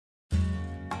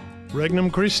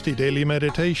Regnum Christi Daily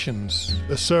Meditations,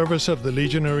 the service of the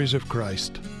Legionaries of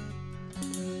Christ.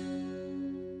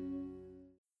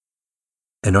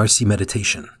 An RC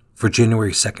Meditation for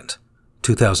January 2nd,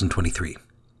 2023.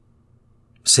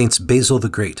 Saints Basil the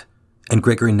Great and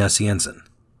Gregory Nazianzen,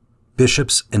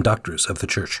 bishops and doctors of the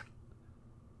Church.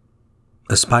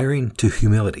 Aspiring to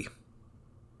humility.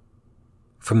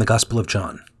 From the Gospel of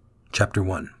John, chapter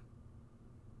 1.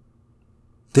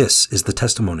 This is the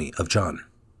testimony of John.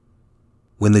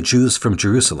 When the Jews from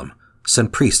Jerusalem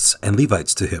sent priests and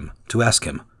Levites to him to ask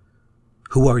him,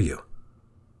 "Who are you?"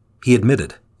 he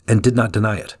admitted and did not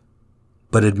deny it,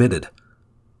 but admitted,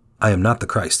 "I am not the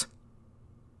Christ."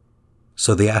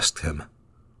 So they asked him,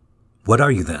 "What are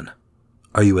you then?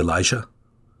 Are you Elijah?"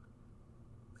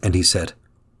 And he said,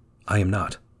 "I am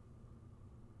not."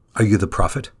 "Are you the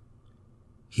prophet?"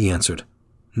 He answered,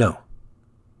 "No."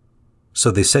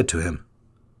 So they said to him,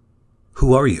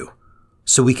 "Who are you?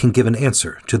 So we can give an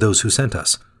answer to those who sent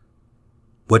us.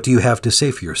 What do you have to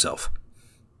say for yourself?"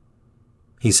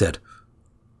 He said,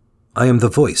 "I am the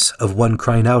voice of one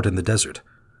crying out in the desert,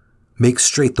 'Make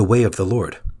straight the way of the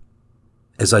Lord,'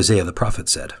 as Isaiah the prophet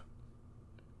said."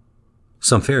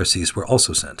 Some Pharisees were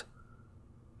also sent.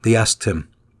 They asked him,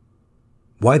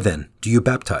 "Why then do you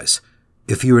baptize,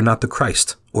 if you are not the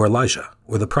Christ, or Elijah,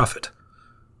 or the prophet?"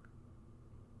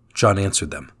 John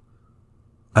answered them,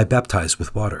 "I baptize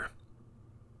with water.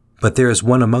 But there is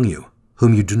one among you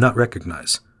whom you do not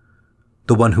recognize,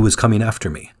 the one who is coming after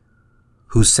me,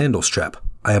 whose sandal strap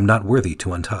I am not worthy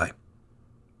to untie."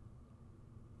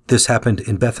 This happened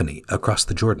in Bethany across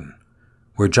the Jordan,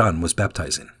 where John was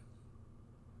baptizing.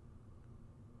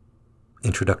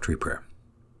 Introductory Prayer.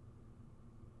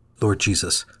 Lord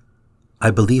Jesus, I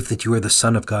believe that you are the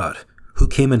Son of God, who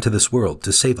came into this world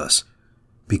to save us,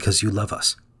 because you love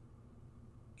us.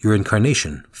 Your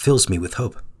incarnation fills me with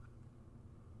hope.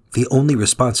 The only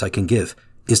response I can give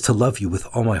is to love you with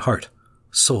all my heart,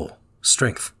 soul,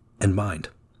 strength, and mind.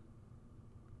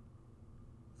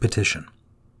 Petition.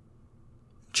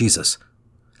 Jesus,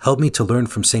 help me to learn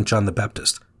from St. John the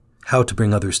Baptist how to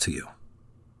bring others to you.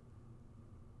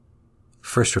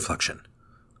 First reflection.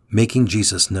 Making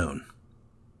Jesus known.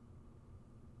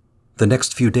 The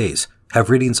next few days have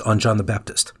readings on John the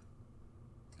Baptist.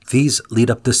 These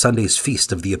lead up to Sunday's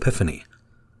feast of the Epiphany,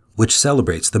 which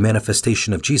celebrates the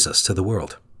manifestation of Jesus to the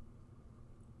world.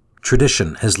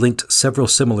 Tradition has linked several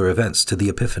similar events to the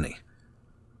Epiphany.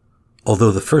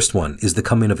 Although the first one is the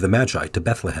coming of the Magi to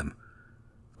Bethlehem,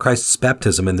 Christ's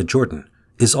baptism in the Jordan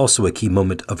is also a key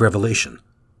moment of revelation,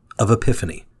 of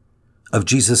epiphany, of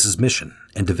Jesus' mission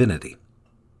and divinity.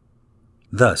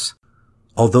 Thus,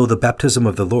 although the baptism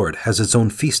of the Lord has its own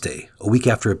feast day a week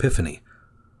after Epiphany,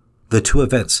 the two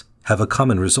events have a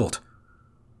common result.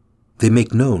 They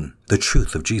make known the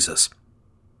truth of Jesus.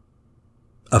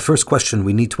 A first question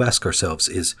we need to ask ourselves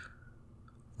is,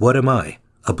 what am I,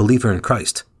 a believer in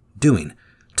Christ, doing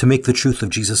to make the truth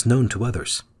of Jesus known to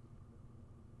others?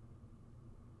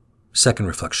 Second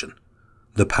reflection,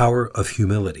 the power of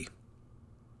humility.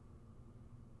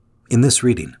 In this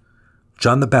reading,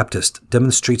 John the Baptist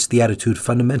demonstrates the attitude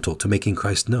fundamental to making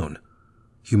Christ known,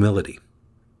 humility.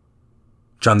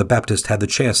 John the Baptist had the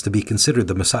chance to be considered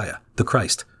the Messiah, the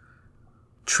Christ.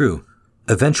 True,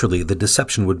 eventually the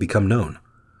deception would become known,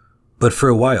 but for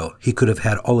a while he could have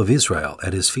had all of Israel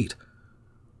at his feet.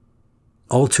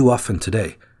 All too often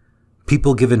today,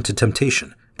 people give in to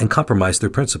temptation and compromise their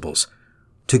principles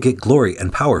to get glory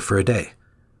and power for a day.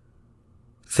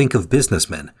 Think of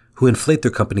businessmen who inflate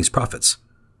their company's profits,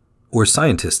 or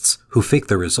scientists who fake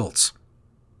their results.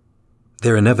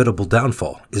 Their inevitable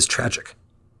downfall is tragic.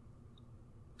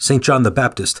 St. John the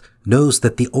Baptist knows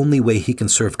that the only way he can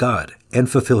serve God and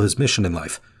fulfill his mission in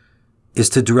life is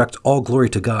to direct all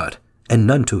glory to God and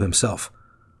none to himself,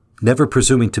 never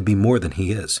presuming to be more than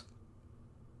he is.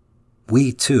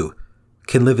 We, too,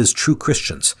 can live as true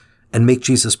Christians and make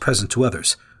Jesus present to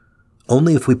others,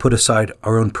 only if we put aside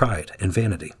our own pride and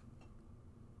vanity.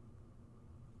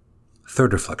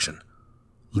 Third reflection,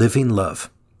 living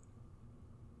love.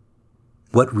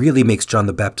 What really makes John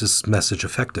the Baptist's message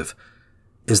effective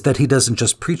is that he doesn't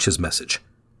just preach his message,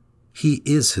 he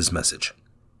is his message.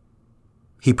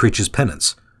 He preaches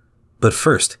penance, but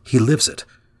first he lives it,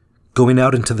 going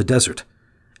out into the desert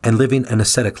and living an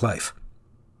ascetic life.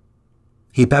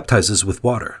 He baptizes with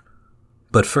water,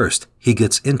 but first he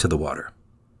gets into the water.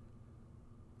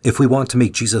 If we want to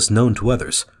make Jesus known to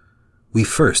others, we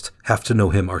first have to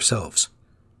know him ourselves.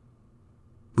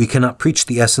 We cannot preach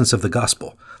the essence of the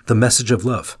gospel, the message of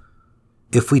love,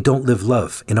 if we don't live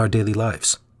love in our daily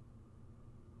lives.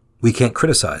 We can't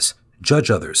criticize, judge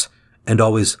others, and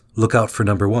always look out for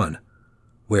number one,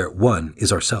 where one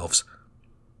is ourselves,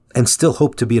 and still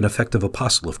hope to be an effective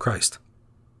apostle of Christ.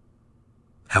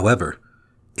 However,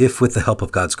 if with the help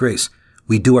of God's grace,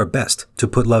 we do our best to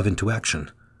put love into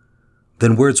action,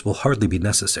 then words will hardly be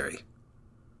necessary.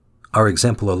 Our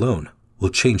example alone will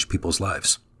change people's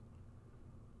lives.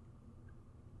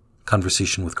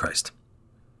 Conversation with Christ.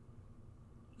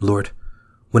 Lord,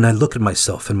 when I look at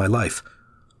myself and my life,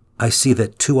 I see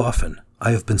that too often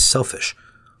I have been selfish,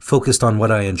 focused on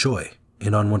what I enjoy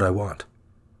and on what I want.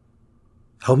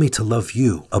 Help me to love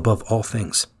you above all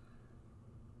things.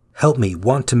 Help me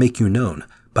want to make you known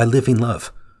by living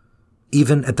love,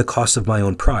 even at the cost of my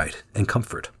own pride and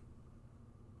comfort.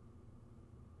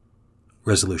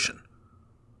 Resolution.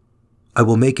 I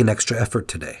will make an extra effort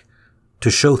today to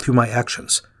show through my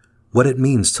actions what it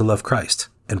means to love Christ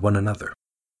and one another.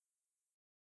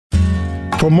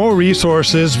 For more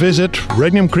resources, visit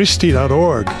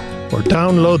regnumchristi.org or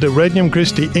download the Regnum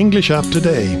Christi English app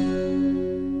today.